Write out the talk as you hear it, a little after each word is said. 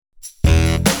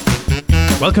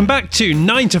Welcome back to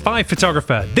 9 to 5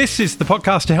 Photographer. This is the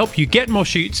podcast to help you get more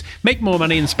shoots, make more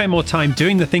money, and spend more time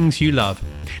doing the things you love.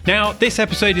 Now, this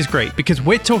episode is great because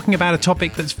we're talking about a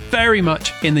topic that's very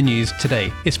much in the news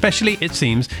today, especially, it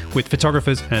seems, with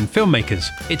photographers and filmmakers.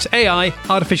 It's AI,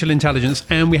 artificial intelligence,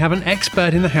 and we have an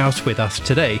expert in the house with us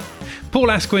today. Paul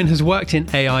Asquin has worked in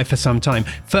AI for some time,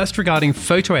 first regarding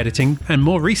photo editing and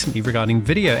more recently regarding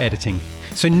video editing.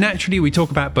 So naturally we talk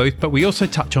about both, but we also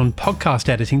touch on podcast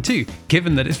editing too,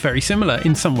 given that it's very similar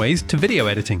in some ways to video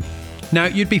editing. Now,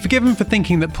 you'd be forgiven for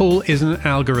thinking that Paul is an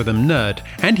algorithm nerd,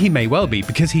 and he may well be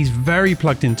because he's very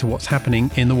plugged into what's happening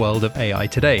in the world of AI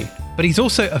today. But he's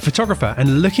also a photographer,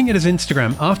 and looking at his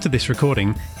Instagram after this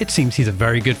recording, it seems he's a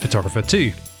very good photographer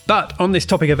too. But on this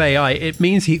topic of AI, it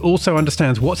means he also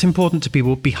understands what's important to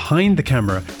people behind the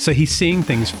camera, so he's seeing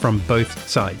things from both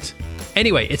sides.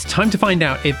 Anyway, it's time to find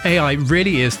out if AI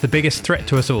really is the biggest threat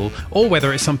to us all, or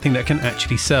whether it's something that can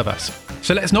actually serve us.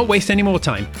 So let's not waste any more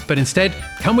time, but instead,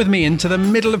 come with me into the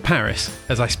middle of Paris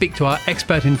as I speak to our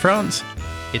expert in France.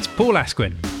 It's Paul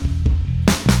Asquin.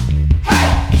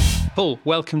 Paul,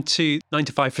 welcome to 9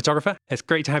 to 5 Photographer. It's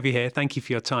great to have you here. Thank you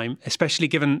for your time, especially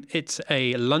given it's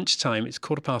a lunchtime. It's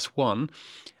 1:15,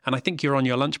 and I think you're on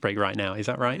your lunch break right now. Is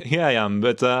that right? Yeah, I am,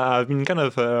 but I've been kind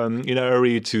of in a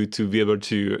hurry to be able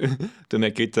to to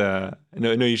make it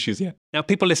no issues. Yeah. Now,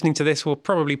 people listening to this will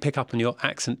probably pick up on your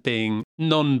accent being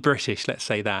non-British, let's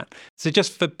say that. So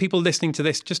just for people listening to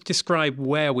this, just describe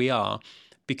where we are.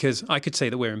 Because I could say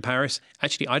that we're in Paris.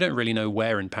 Actually, I don't really know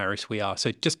where in Paris we are.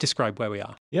 So just describe where we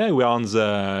are. Yeah, we are on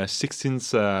the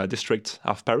 16th district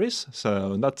of Paris,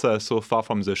 so not so far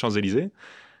from the Champs-Élysées.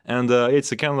 And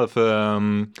it's a kind of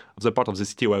the part of the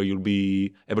city where you'll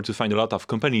be able to find a lot of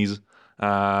companies.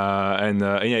 And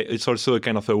yeah, it's also a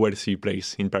kind of a wealthy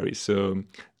place in Paris. So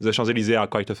the Champs-Élysées are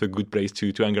quite of a good place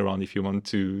to hang around if you want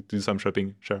to do some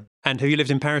shopping, sure. And have you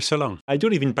lived in Paris so long? I do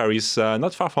live in Paris,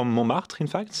 not far from Montmartre, in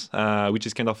fact, which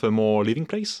is kind of a more living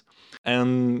place.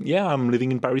 And yeah, I'm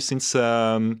living in Paris since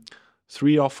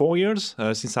 3 or 4 years,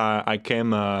 since I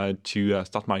came to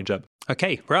start my job.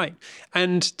 Okay, right.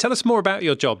 And tell us more about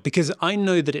your job, because I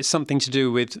know that it's something to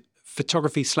do with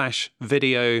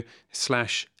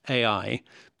photography/video/AI,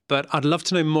 but I'd love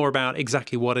to know more about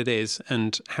exactly what it is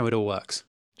and how it all works.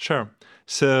 Sure.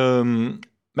 So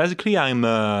basically, I'm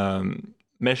a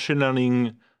machine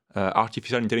learning,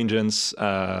 artificial intelligence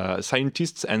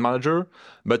scientist and manager,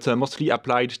 but mostly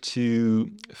applied to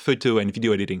photo and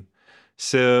video editing.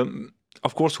 So,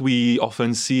 of course, we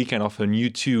often see kind of new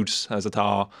tools that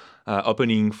are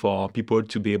opening for people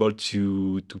to be able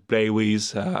to play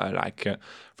with. For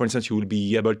instance, you will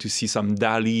be able to see some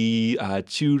DALL-E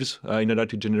tools in order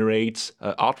to generate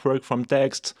artwork from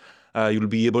text. You'll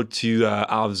be able to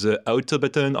have the auto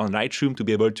button on Lightroom to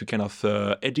be able to kind of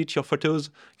edit your photos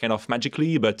kind of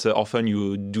magically, but often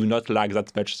you do not like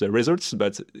that much the results,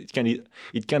 but it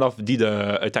kind of did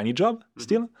a tiny job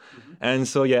still. Mm-hmm. And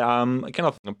so, yeah, I'm kind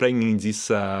of playing in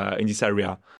this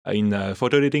area in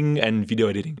photo editing and video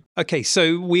editing. Okay,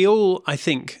 so we all, I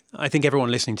think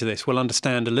everyone listening to this will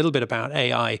understand a little bit about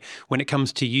AI when it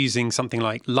comes to using something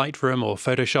like Lightroom or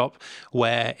Photoshop,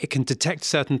 where it can detect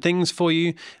certain things for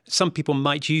you. Some people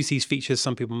might use these features,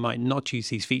 some people might not use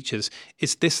these features.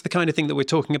 Is this the kind of thing that we're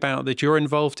talking about that you're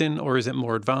involved in, or is it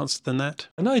more advanced than that?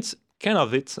 No, it's kind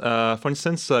of it. For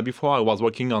instance, before I was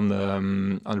working on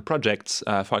a project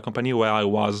for a company where I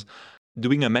was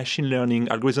doing a machine learning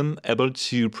algorithm able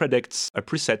to predict a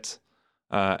preset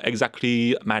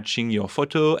exactly matching your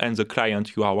photo and the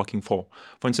client you are working for.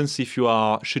 For instance, if you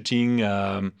are shooting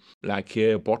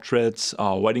portraits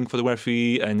or wedding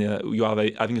photography and you are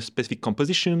having a specific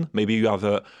composition, maybe you have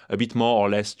a bit more or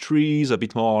less trees, a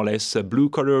bit more or less blue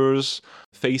colors,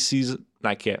 faces,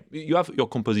 you have your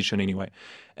composition anyway.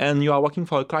 And you are working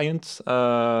for a client,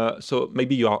 so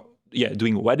maybe you are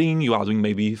doing wedding, you are doing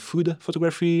maybe food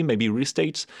photography, maybe real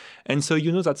estate. And so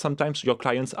you know that sometimes your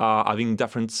clients are having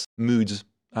different moods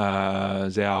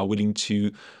they are willing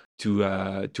to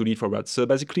lead forward. So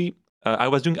basically, I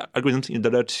was doing algorithms in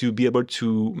order to be able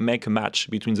to make a match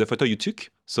between the photo you took,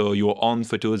 so your own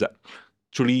photo that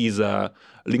truly is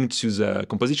linked to the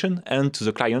composition and to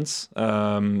the clients.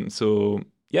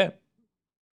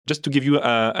 Just to give you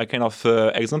a kind of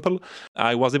example,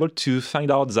 I was able to find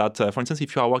out that, for instance,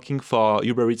 if you are working for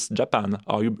Uber Eats Japan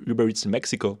or Uber Eats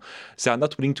Mexico, they are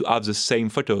not willing to have the same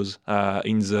photos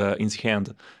in the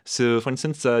hand. So, for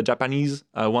instance, Japanese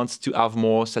wants to have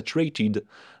more saturated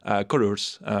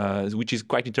colors, which is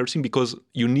quite interesting because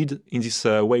you need in this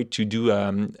way to do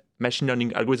machine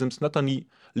learning algorithms not only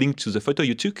linked to the photo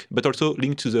you took, but also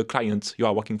linked to the client you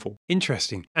are working for.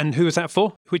 Interesting. And who was that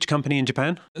for? Which company in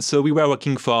Japan? So we were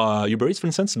working for Uber Eats, for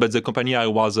instance, but the company I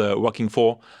was working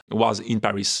for was in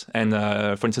Paris. And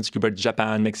for instance, Uber Eats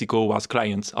Japan, Mexico was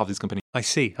clients of this company. I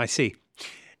see.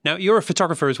 Now, you're a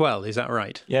photographer as well, is that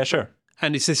right? Yeah, sure.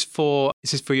 And is this for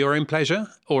your own pleasure,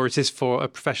 or is this for a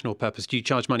professional purpose? Do you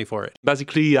charge money for it?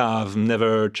 Basically, I've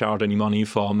never charged any money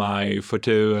for my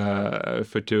photo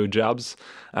jobs.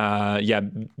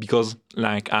 Because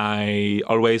I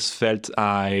always felt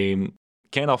I'm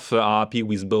kind of happy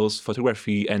with both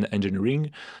photography and engineering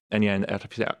and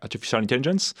artificial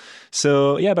intelligence.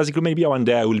 So basically maybe one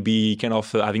day I will be kind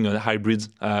of having a hybrid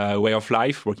way of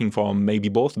life, working for maybe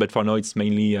both. But for now, it's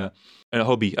mainly a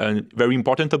hobby, a very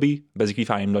important hobby. Basically,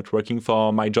 if I'm not working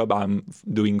for my job, I'm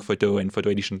doing photo and photo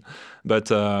edition. But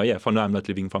for now, I'm not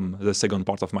living from the second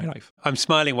part of my life. I'm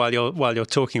smiling while you're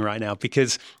talking right now,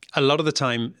 because a lot of the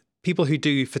time, people who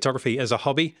do photography as a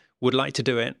hobby would like to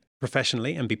do it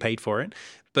professionally and be paid for it.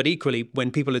 But equally, when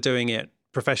people are doing it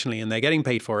professionally and they're getting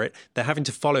paid for it, they're having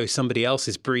to follow somebody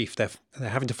else's brief. They're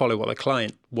having to follow what the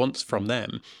client wants from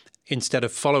them, instead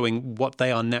of following what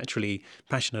they are naturally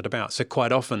passionate about. So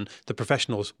quite often the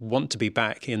professionals want to be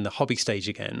back in the hobby stage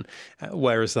again,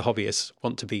 whereas the hobbyists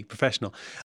want to be professional.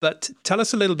 But tell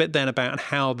us a little bit then about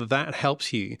how that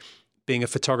helps you being a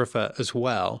photographer as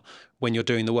well when you're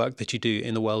doing the work that you do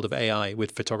in the world of AI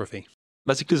with photography.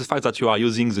 Basically, the fact that you are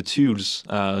using the tools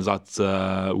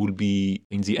that will be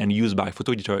in the end used by a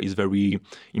photo editor is very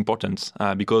important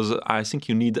because I think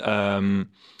you need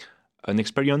an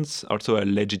experience, also a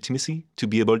legitimacy to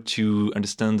be able to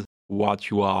understand what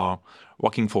you are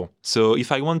working for. So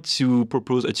if I want to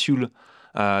propose a tool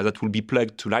that will be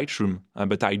plugged to Lightroom,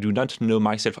 but I do not know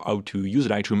myself how to use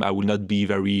Lightroom, I will not be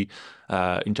very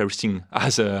interesting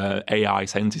as an AI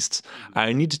scientist.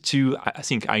 I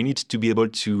think I need to be able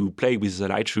to play with the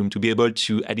Lightroom, to be able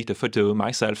to edit a photo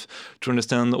myself, to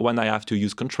understand when I have to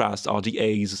use contrast or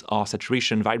DAs or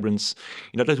saturation, vibrance,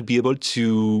 in order to be able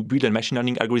to build a machine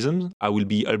learning algorithm I will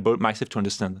be able myself to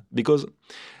understand. Because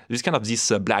there's kind of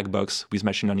this black box with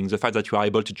machine learning, the fact that you are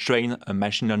able to train a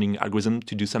machine learning algorithm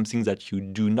to do something that you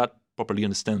do not properly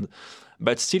understand.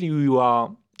 But still, you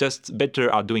are just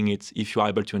better at doing it if you are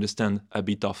able to understand a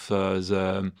bit of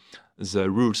the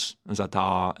rules that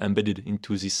are embedded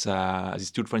into this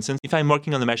tool. For instance, if I'm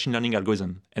working on a machine learning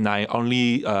algorithm and I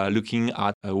only looking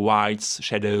at whites,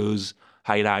 shadows,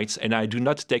 highlights, and I do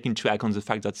not take into account the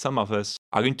fact that some of us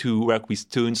are going to work with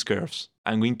tones, curves,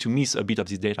 I'm going to miss a bit of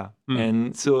this data.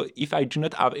 And so if I do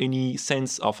not have any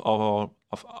sense of how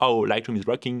Lightroom is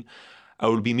working, I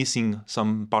will be missing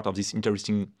some part of this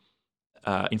interesting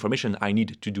information I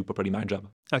need to do properly my job.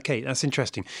 Okay, that's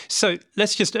interesting. So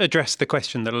let's just address the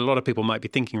question that a lot of people might be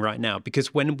thinking right now,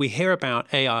 because when we hear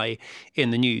about AI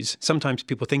in the news, sometimes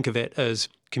people think of it as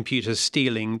computers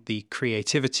stealing the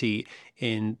creativity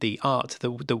in the art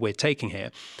that we're taking here.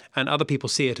 And other people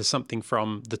see it as something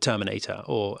from The Terminator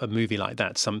or a movie like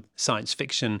that, some science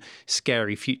fiction,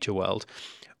 scary future world.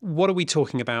 What are we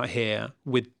talking about here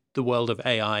with the world of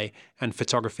AI and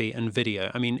photography and video?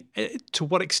 I mean, to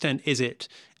what extent is it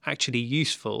actually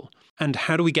useful? And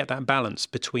how do we get that balance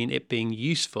between it being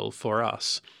useful for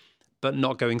us, but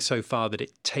not going so far that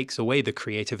it takes away the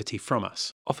creativity from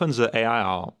us? Often the AI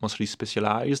are mostly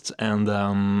specialized,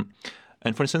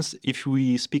 and for instance, if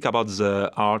we speak about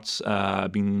the art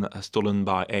being stolen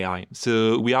by AI,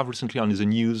 so we have recently on the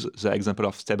news the example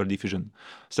of Stable Diffusion.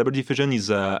 Stable Diffusion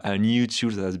is a new tool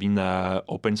that has been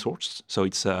open sourced, so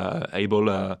it's able,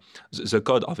 the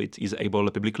code of it is able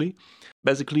publicly.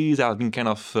 Basically, there has been kind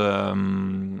of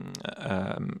an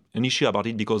issue about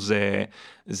it because they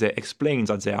explain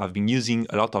that they have been using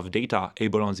a lot of data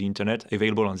available on the internet.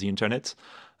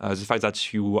 The fact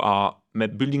that you are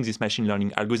building these machine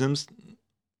learning algorithms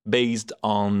based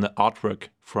on artwork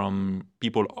from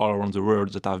people all around the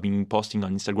world that have been posting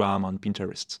on Instagram, on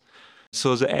Pinterest.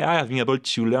 So the AI has been able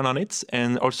to learn on it.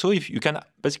 And also, if you can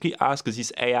basically ask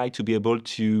this AI to be able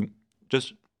to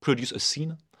just produce a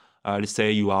scene. Let's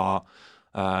say you are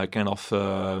kind of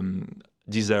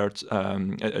desert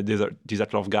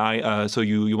love guy. So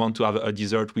you want to have a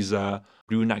desert with a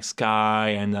blue night sky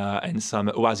and some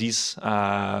oasis,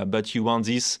 but you want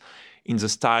this in the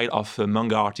style of a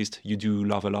manga artist you do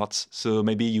love a lot. So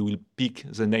maybe you will pick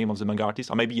the name of the manga artist,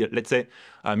 or maybe let's say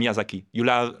Miyazaki. You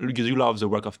love the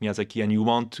work of Miyazaki, and you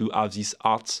want to have this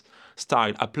art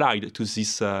style applied to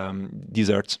this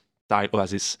desert style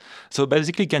oasis. So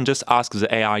basically, you can just ask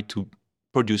the AI to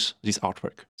produce this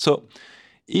artwork. So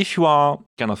if you are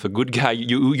kind of a good guy,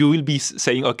 you will be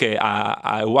saying, okay,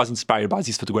 I was inspired by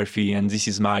this photography and this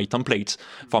is my template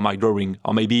for my drawing.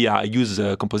 Or maybe I use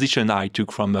a composition I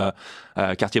took from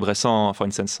Cartier-Bresson, for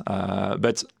instance.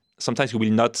 But sometimes you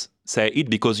will not say it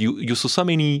because you saw so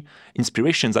many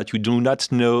inspirations that you do not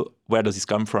know where does this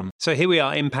come from. So here we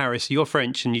are in Paris. You're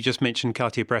French, and you just mentioned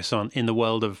Cartier-Bresson in the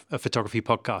World of a Photography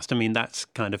podcast. I mean, that's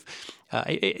kind of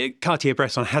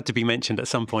Cartier-Bresson had to be mentioned at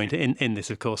some point in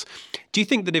this, of course. Do you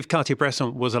think that if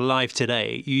Cartier-Bresson was alive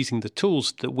today, using the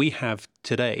tools that we have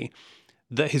today,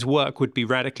 that his work would be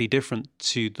radically different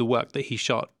to the work that he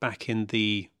shot back in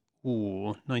the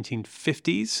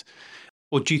 1950s?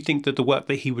 Or do you think that the work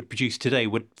that he would produce today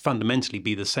would fundamentally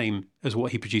be the same as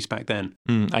what he produced back then?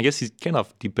 I guess it kind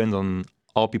of depends on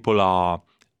how people are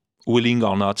willing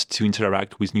or not to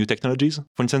interact with new technologies.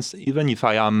 For instance, even if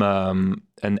I am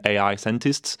an AI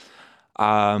scientist,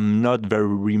 I'm not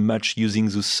very much using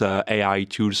those AI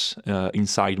tools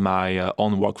inside my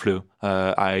own workflow.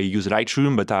 I use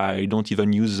Lightroom, but I don't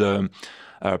even use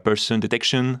person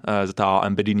detection that are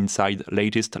embedded inside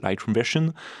latest Lightroom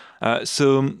version.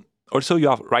 Also, you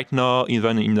are right now,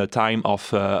 even in a time of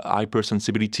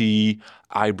hypersensibility,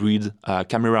 hybrid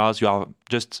cameras, you are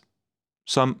just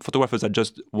some photographers that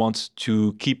just want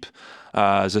to keep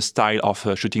the style of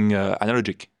shooting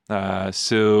analogic.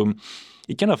 So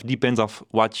it kind of depends of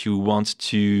what you want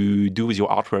to do with your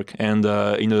artwork. And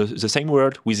in the same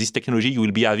world, with this technology, you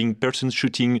will be having persons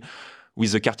shooting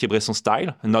with the Cartier-Bresson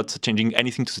style, not changing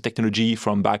anything to the technology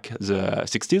from back the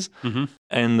 60s. Mm-hmm.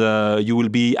 And you will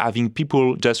be having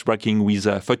people just working with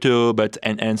photo, but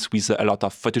enhanced with a lot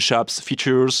of Photoshop's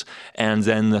features, and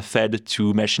then fed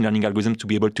to machine learning algorithms to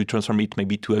be able to transform it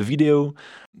maybe to a video.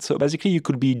 So basically, you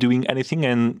could be doing anything,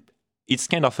 and it's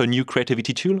kind of a new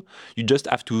creativity tool. You just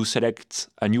have to select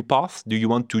a new path. Do you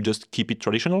want to just keep it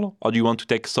traditional, or do you want to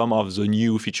take some of the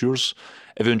new features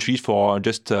eventually for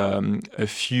just a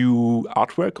few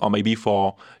artwork, or maybe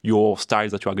for your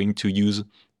styles that you are going to use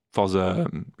for the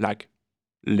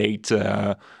late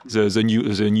the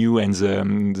new and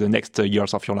the next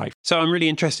years of your life. So I'm really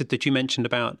interested that you mentioned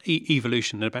about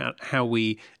evolution, about how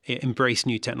we embrace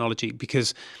new technology,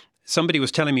 because somebody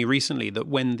was telling me recently that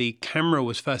when the camera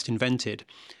was first invented,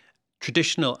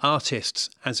 traditional artists,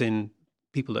 as in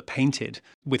people that painted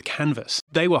with canvas,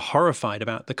 they were horrified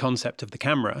about the concept of the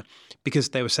camera because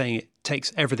they were saying it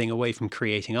takes everything away from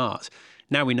creating art.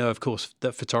 Now we know, of course,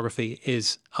 that photography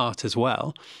is art as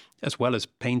well as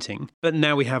painting. But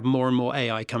now we have more and more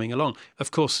AI coming along.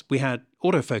 Of course, we had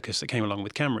autofocus that came along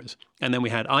with cameras, and then we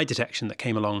had eye detection that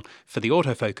came along for the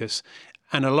autofocus.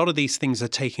 And a lot of these things are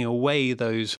taking away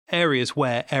those areas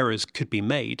where errors could be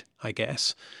made, I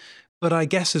guess. But I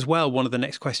guess as well, one of the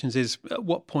next questions is, at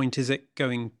what point is it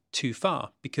going too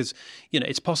far? Because,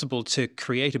 it's possible to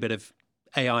create a bit of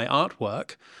AI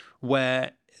artwork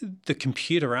where the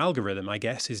computer algorithm, I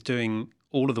guess, is doing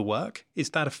all of the work. Is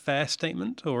that a fair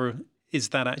statement, or is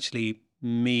that actually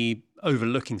me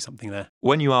overlooking something there?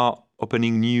 When you are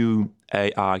opening new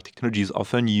AI technologies,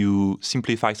 often you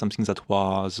simplify something that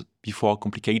was before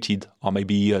complicated or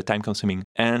maybe time-consuming.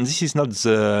 And this is not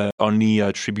the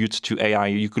only tribute to AI.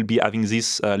 You could be having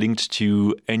this linked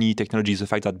to any technology. The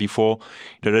fact that before,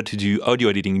 in order to do audio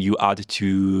editing, you had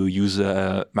to use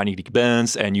magnetic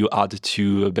bands and you had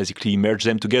to basically merge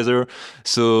them together.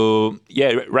 So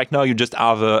yeah, right now you just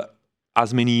have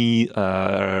as many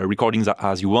recordings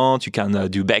as you want. You can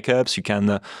do backups, you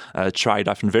can try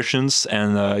different versions,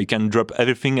 and you can drop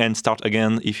everything and start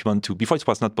again if you want to. Before it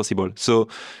was not possible. So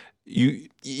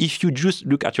if you just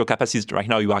look at your capacities right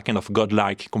now, you are kind of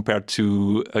godlike compared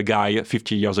to a guy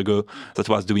 50 years ago that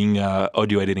was doing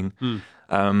audio editing.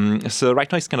 So right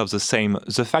now it's kind of the same.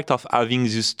 The fact of having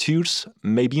these tools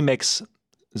maybe makes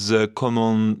the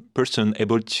common person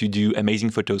able to do amazing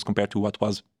photos compared to what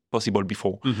was possible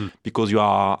before, because you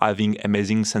are having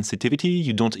amazing sensitivity.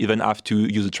 You don't even have to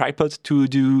use a tripod to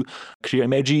do clear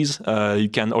images. You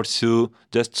can also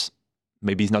just,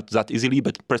 maybe it's not that easily,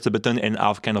 but press the button and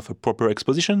have kind of a proper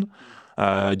exposition,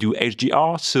 do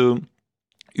HDR. So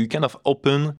you kind of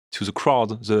open to the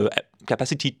crowd the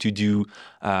capacity to do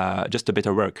just a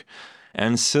better work.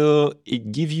 And so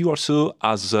it gives you also,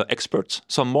 as an expert,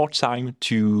 some more time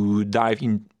to dive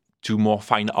into more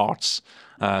fine arts.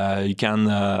 You can,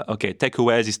 take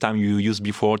away this time you used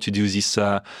before to do this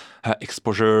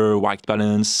exposure, white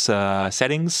balance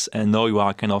settings, and now you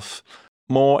are kind of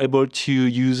more able to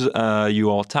use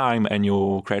your time and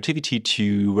your creativity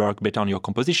to work better on your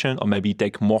composition or maybe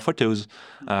take more photos.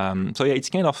 So yeah, it's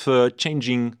kind of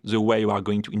changing the way you are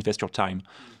going to invest your time.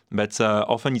 But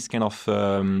often it's kind of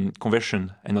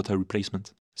conversion and not a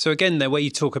replacement. So again, the way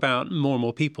you talk about more and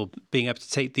more people being able to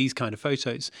take these kind of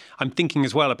photos, I'm thinking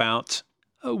as well about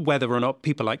whether or not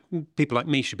people like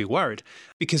me should be worried,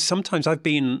 because sometimes I've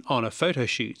been on a photo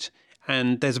shoot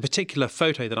and there's a particular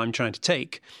photo that I'm trying to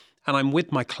take, and I'm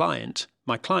with my client.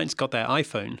 My client's got their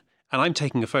iPhone, and I'm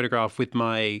taking a photograph with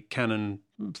my Canon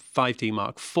 5D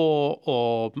Mark IV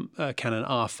or Canon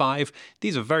R5.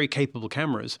 These are very capable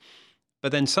cameras.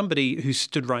 But then somebody who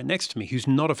stood right next to me, who's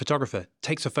not a photographer,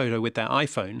 takes a photo with their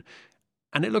iPhone,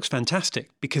 and it looks fantastic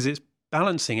because it's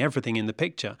balancing everything in the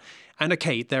picture. And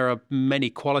okay, there are many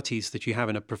qualities that you have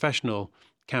in a professional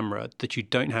camera that you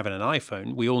don't have in an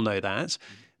iPhone. We all know that.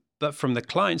 But from the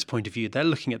client's point of view, they're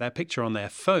looking at their picture on their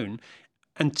phone,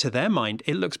 and to their mind,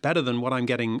 it looks better than what I'm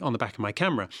getting on the back of my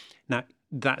camera. Now,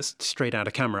 that's straight out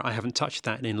of camera. I haven't touched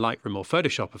that in Lightroom or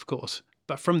Photoshop, of course.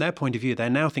 But from their point of view, they're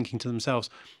now thinking to themselves,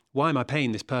 why am I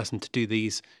paying this person to do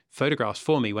these photographs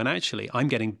for me when actually I'm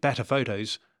getting better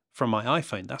photos from my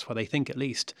iPhone? That's what they think, at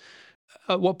least.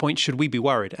 At what point should we be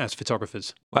worried as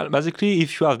photographers? Well, basically,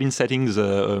 if you have been setting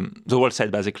the whole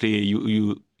set, basically,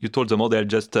 you told the model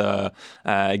just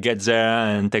get there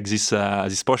and take this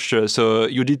posture. So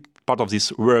you did part of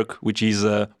this work, which is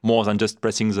more than just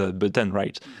pressing the button,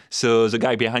 right? So the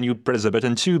guy behind you pressed the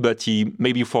button too, but he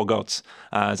maybe forgot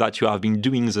that you have been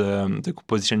doing the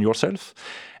composition yourself.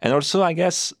 And also, I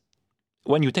guess,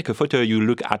 when you take a photo, you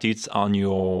look at it on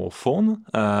your phone,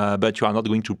 but you are not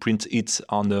going to print it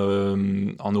on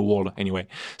the wall anyway.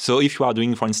 So if you are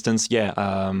doing, for instance,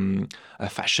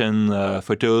 fashion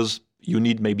photos, you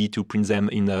need maybe to print them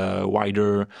in a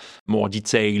wider, more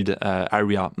detailed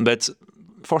area. But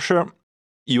for sure,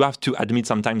 you have to admit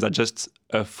sometimes that just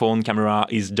a phone camera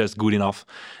is just good enough.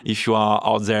 If you are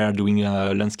out there doing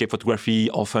landscape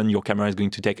photography, often your camera is going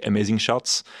to take amazing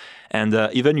shots. And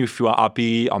even if you are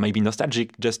happy or maybe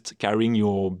nostalgic, just carrying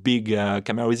your big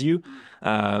camera with you,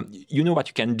 you know what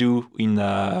you can do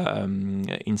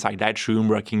inside Lightroom,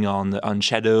 working on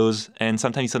shadows. And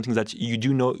sometimes it's something that you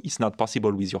do know is not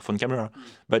possible with your phone camera.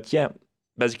 But yeah,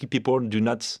 basically people do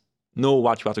not know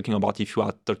what you are talking about if you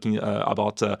are talking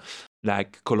about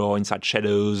like color inside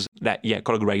shadows,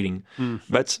 color grading.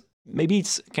 But maybe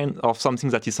it's kind of something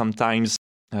that is sometimes,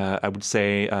 I would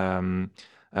say,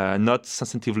 not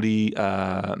sensitively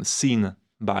seen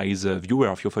by the viewer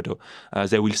of your photo.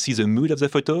 They will see the mood of the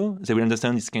photo. They will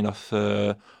understand it's kind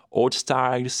of old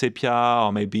style sepia,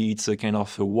 or maybe it's a kind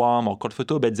of a warm or cold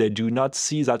photo, but they do not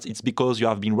see that it's because you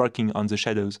have been working on the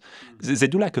shadows. They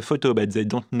do like a photo, but they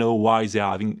don't know why they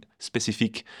are having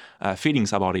specific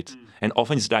feelings about it. And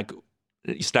often it's like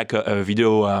a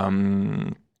video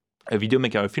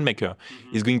maker, a filmmaker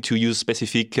is going to use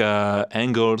specific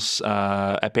angles,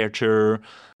 aperture,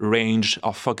 range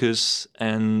of focus,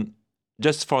 and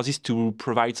just for this to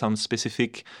provide some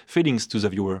specific feelings to the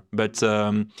viewer. But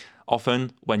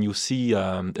often when you see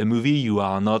a movie, you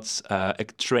are not a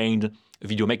trained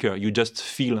video maker. You just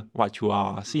feel what you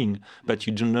are seeing, but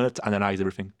you do not analyze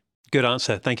everything. Good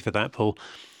answer. Thank you for that, Paul.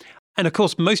 And of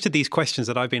course, most of these questions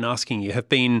that I've been asking you have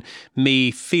been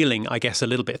me feeling, I guess, a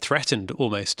little bit threatened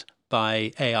almost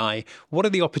by AI. What are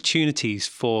the opportunities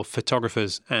for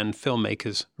photographers and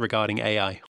filmmakers regarding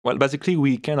AI? Well, basically,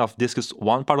 we kind of discussed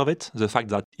one part of it, the fact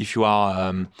that if you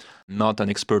are not an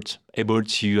expert able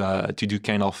to do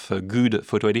kind of good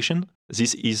photo edition,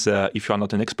 this is if you are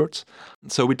not an expert.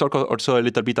 So we talk also a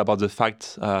little bit about the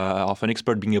fact of an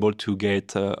expert being able to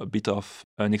get a bit of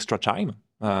an extra time.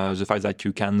 The fact that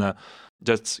you can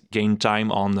just gain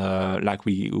time on, like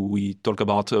we talk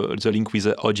about the link with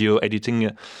audio editing,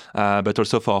 but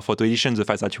also for photo edition, the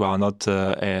fact that you are not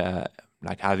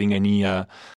like having any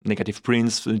negative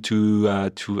prints to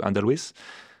handle with.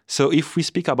 So if we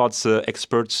speak about the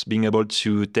experts being able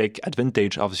to take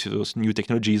advantage of those new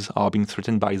technologies or being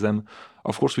threatened by them,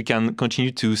 of course we can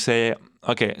continue to say,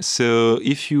 okay, so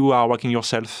if you are working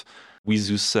yourself with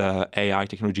these AI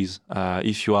technologies,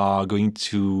 if you are going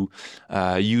to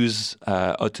use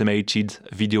automated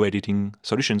video editing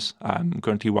solutions I'm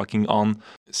currently working on.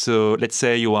 So let's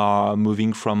say you are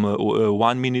moving from a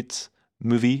 1 minute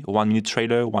movie, 1 minute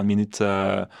trailer, 1 minute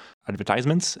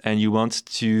advertisements, and you want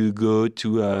to go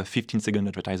to a 15-second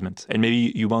advertisement. And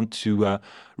maybe you want to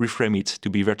reframe it to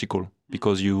be vertical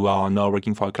because you are now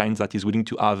working for a client that is willing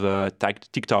to have a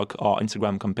TikTok or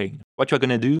Instagram campaign. What you are going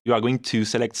to do, you are going to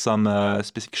select some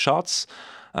specific shots,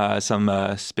 some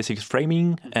specific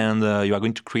framing, and you are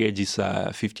going to create this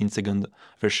 15-second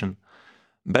version.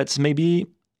 But maybe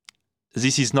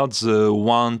this is not the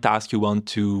one task you want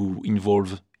to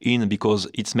involve in because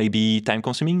it's maybe time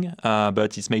consuming,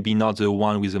 but it's maybe not the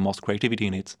one with the most creativity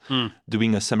in it,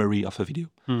 doing a summary of a video.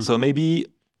 So maybe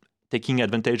taking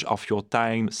advantage of your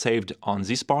time saved on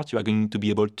this part, you are going to be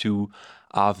able to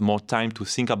have more time to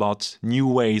think about new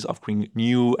ways of creating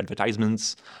new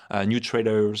advertisements, new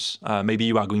trailers. Maybe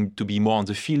you are going to be more on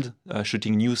the field,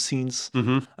 shooting new scenes.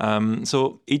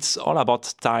 So it's all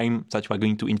about time that you are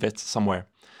going to invest somewhere.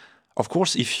 Of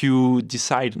course, if you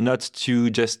decide not to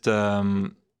just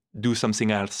do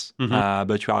something else,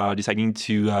 but you are deciding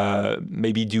to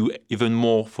maybe do even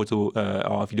more photo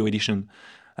or video edition,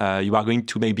 you are going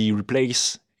to maybe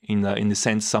replace, in a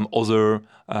sense, some other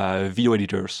video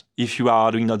editors. If you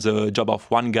are doing not the job of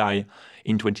one guy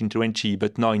in 2020,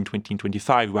 but now in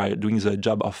 2025, you are doing the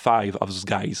job of 5 of those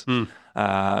guys.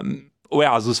 Where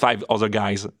are those 5 other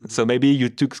guys? So maybe you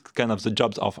took kind of the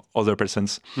jobs of other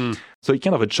persons. So it's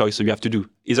kind of a choice you have to do.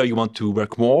 Either you want to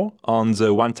work more on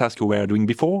the one task you were doing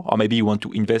before, or maybe you want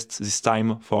to invest this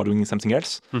time for doing something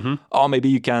else. Or maybe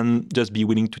you can just be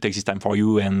willing to take this time for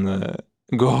you and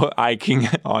go hiking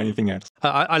or anything else.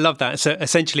 I love that. So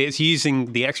essentially, it's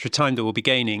using the extra time that we'll be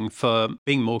gaining for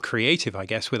being more creative, I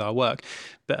guess, with our work.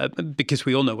 But because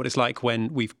we all know what it's like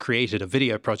when we've created a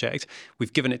video project,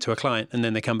 we've given it to a client, and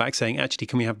then they come back saying, actually,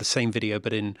 can we have the same video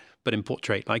but in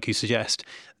portrait, like you suggest?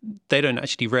 They don't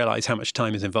actually realize how much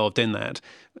time is involved in that.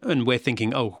 And we're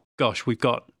thinking, oh, gosh, we've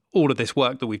got all of this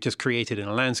work that we've just created in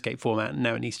a landscape format, and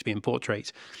now it needs to be in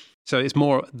portrait. So it's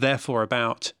more, therefore,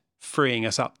 about freeing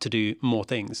us up to do more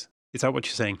things. Is that what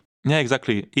you're saying? Yeah,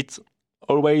 exactly. It's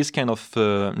always kind of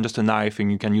just a knife,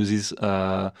 and you can use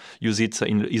it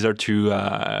in either to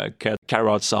cut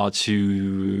carrots or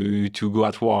to go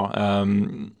at war.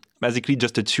 Basically,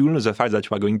 just a tool. The fact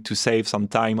that you are going to save some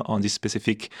time on these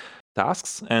specific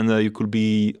tasks, and you could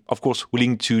be, of course,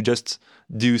 willing to just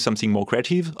do something more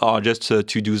creative, or just to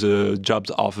do the jobs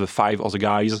of the 5 other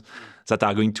guys that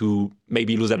are going to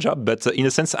maybe lose their job. But in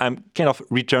a sense, I'm kind of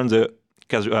return the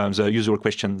usual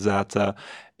question that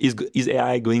is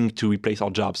AI going to replace our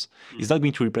jobs? It's not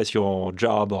going to replace your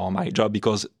job or my job,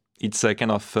 because it's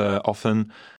kind of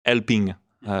often helping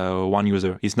one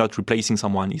user. It's not replacing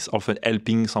someone. It's often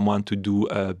helping someone to do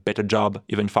a better job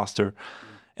even faster.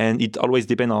 And it always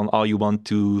depends on how you want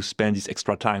to spend this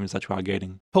extra time that you are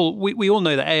getting. Paul, we all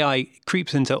know that AI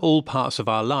creeps into all parts of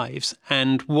our lives.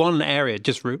 And one area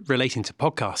just relating to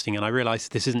podcasting, and I realize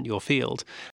this isn't your field,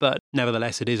 but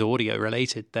nevertheless, it is audio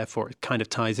related. Therefore, it kind of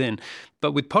ties in.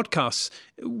 But with podcasts,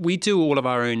 we do all of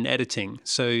our own editing.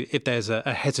 So if there's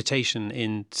a hesitation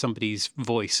in somebody's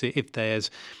voice, if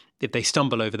they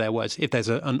stumble over their words, if there's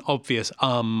an obvious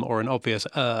or an obvious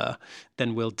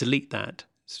then we'll delete that,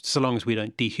 so long as we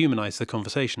don't dehumanize the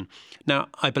conversation. Now,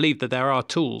 I believe that there are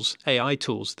tools, AI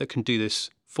tools, that can do this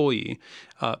for you,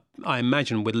 I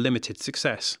imagine with limited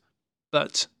success.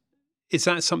 But is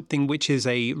that something which is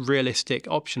a realistic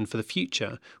option for the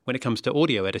future when it comes to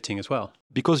audio editing as well?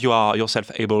 Because you are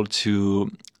yourself able to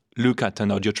look at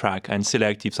an audio track and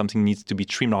select if something needs to be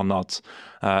trimmed or not.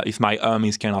 If my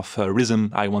is kind of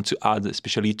rhythm I want to add,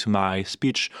 especially to my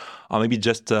speech, or maybe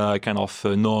just kind of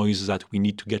noise that we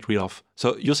need to get rid of.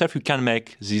 So yourself, you can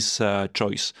make this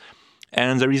choice.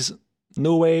 And there is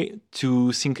no way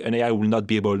to think an AI will not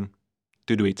be able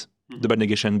to do it. Double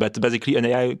negation. But basically, an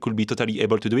AI could be totally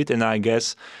able to do it. And I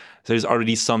guess there is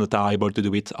already some that are able to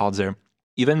do it out there.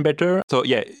 Even better, so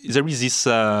yeah, there is this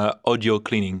audio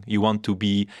cleaning. You want to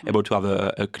be able to have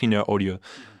a cleaner audio.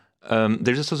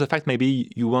 There's also the fact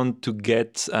maybe you want to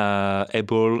get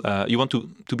you want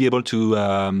to be able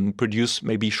to produce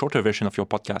maybe shorter version of your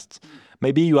podcast.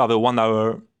 Maybe you have a 1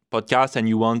 hour podcast and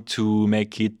you want to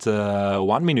make it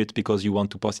 1 minute because you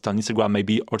want to post it on Instagram,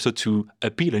 maybe also to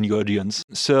appeal a new audience.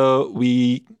 So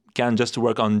we can just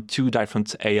work on 2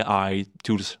 different AI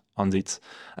tools on it.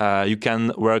 You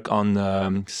can work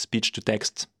on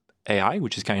speech-to-text AI,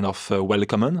 which is kind of well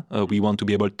common. We want to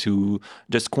be able to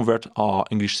just convert our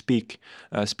English speech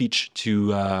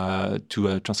to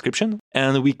a transcription,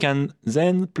 and we can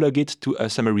then plug it to a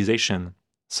summarization.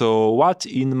 So what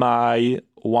in my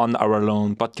 1 hour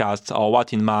long podcast or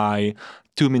what in my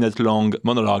 2 minute long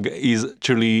monologue is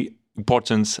truly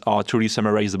important or truly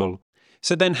summarizable?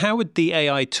 So then how would the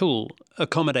AI tool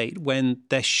accommodate when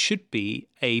there should be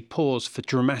a pause for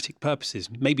dramatic purposes?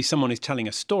 Maybe someone is telling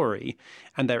a story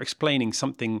and they're explaining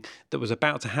something that was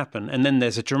about to happen, and then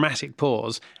there's a dramatic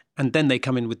pause, and then they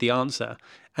come in with the answer,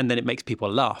 and then it makes people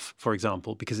laugh, for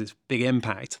example, because it's big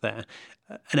impact there.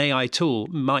 An AI tool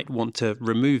might want to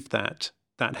remove that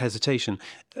hesitation.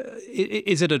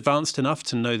 Is it advanced enough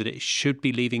to know that it should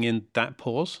be leaving in that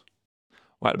pause?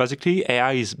 Well, basically,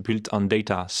 AI is built on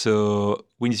data. So,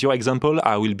 with your example,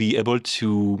 I will be able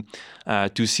to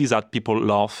see that people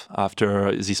laugh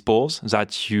after this pause,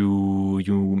 that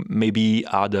you maybe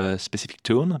had a specific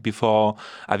tone before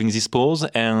having this pause,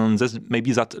 and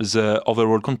maybe that the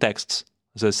overall context,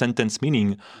 the sentence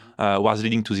meaning, was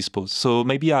leading to this pause. So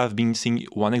maybe I've been seeing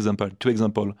one example, two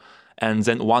examples, and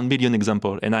then 1 million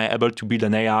example, and I'm able to build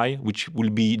an AI which will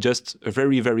be just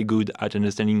very, very good at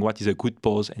understanding what is a good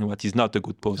pause and what is not a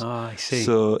good pause. Ah, I see.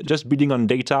 So just building on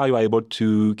data, you are able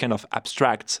to kind of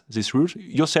abstract this rule.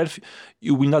 Yourself,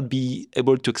 you will not be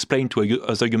able to explain to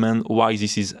other human why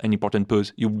this is an important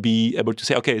pause. You'll be able to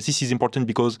say, okay, this is important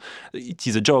because it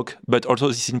is a joke, but also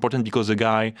this is important because the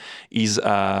guy is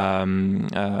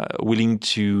willing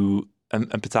to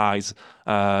empathize.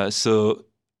 So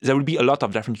there will be a lot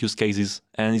of different use cases,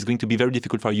 and it's going to be very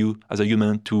difficult for you as a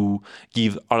human to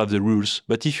give all of the rules.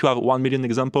 But if you have 1 million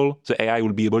example, the AI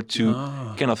will be able to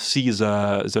kind of see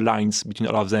the lines between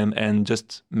all of them and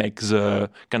just make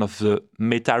the kind of the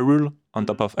meta rule on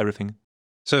top of everything.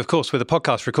 So, of course, with a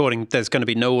podcast recording, there's going to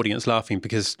be no audience laughing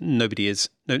because nobody's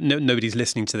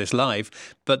listening to this live.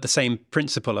 But the same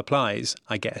principle applies,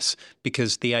 I guess,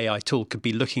 because the AI tool could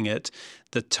be looking at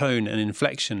the tone and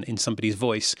inflection in somebody's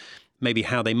voice, maybe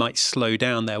how they might slow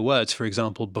down their words, for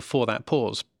example, before that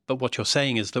pause. But what you're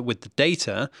saying is that with the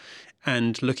data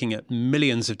and looking at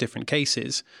millions of different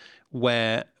cases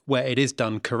where it is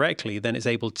done correctly, then it's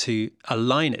able to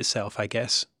align itself, I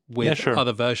guess, with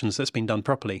other versions that's been done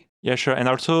properly. Yeah, sure. And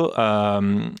also,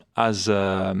 as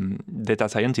a data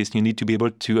scientist, you need to be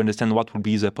able to understand what would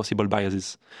be the possible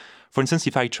biases. For instance,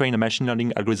 if I train a machine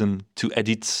learning algorithm to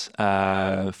edit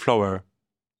flower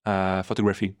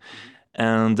photography,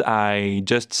 and I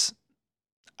just,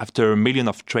 after a million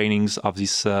of trainings of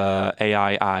this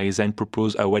AI, I then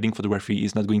propose a wedding photography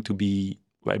is not going to be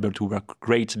able to work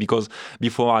great, because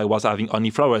before I was having only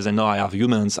flowers and now I have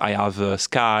humans, I have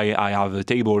sky, I have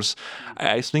tables.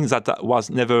 I think that was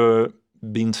never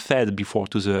been fed before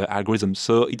to the algorithm.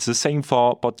 So it's the same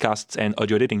for podcasts and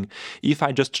audio editing. If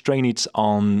I just train it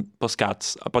on a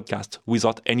podcast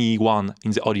without anyone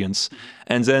in the audience,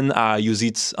 and then I use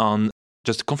it on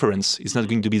just a conference, it's not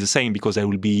going to be the same, because there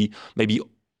will be maybe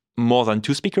more than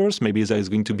 2 speakers, maybe there is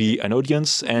going to be an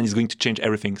audience, and it's going to change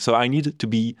everything. So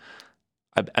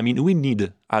we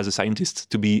need, as a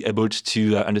scientist, to be able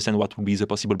to understand what will be the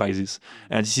possible biases.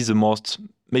 And this is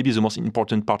maybe the most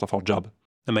important part of our job.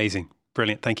 Amazing.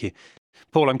 Brilliant. Thank you.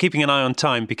 Paul, I'm keeping an eye on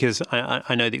time because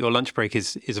I know that your lunch break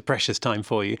is a precious time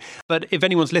for you. But if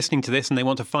anyone's listening to this and they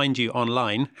want to find you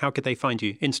online, how could they find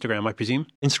you? Instagram, I presume?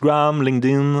 Instagram,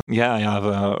 LinkedIn. Yeah, I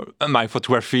have my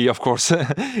photography, of course,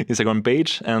 Instagram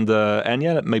page. And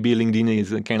yeah, maybe LinkedIn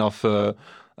is kind of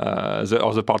the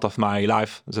other part of my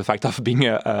life, the fact of being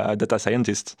a data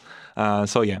scientist.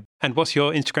 So yeah. And what's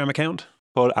your Instagram account?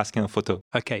 Paul Askin Photo.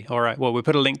 Okay, all right. Well, we'll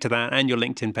put a link to that and your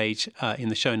LinkedIn page in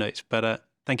the show notes. But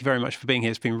thank you very much for being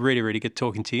here. It's been really, really good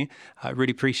talking to you. I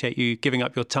really appreciate you giving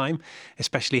up your time,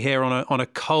 especially here on a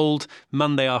cold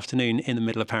Monday afternoon in the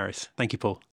middle of Paris. Thank you,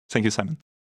 Paul. Thank you, Simon.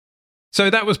 So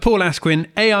that was Paul Asquin,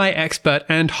 AI expert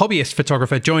and hobbyist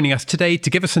photographer, joining us today to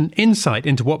give us an insight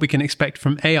into what we can expect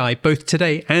from AI both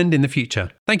today and in the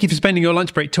future. Thank you for spending your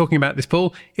lunch break talking about this,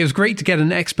 Paul. It was great to get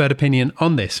an expert opinion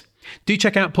on this. Do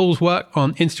check out Paul's work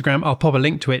on Instagram. I'll pop a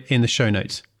link to it in the show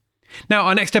notes. Now,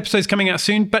 our next episode is coming out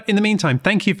soon, but in the meantime,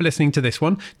 thank you for listening to this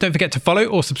one. Don't forget to follow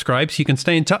or subscribe so you can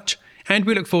stay in touch, and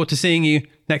we look forward to seeing you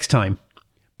next time.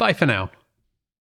 Bye for now.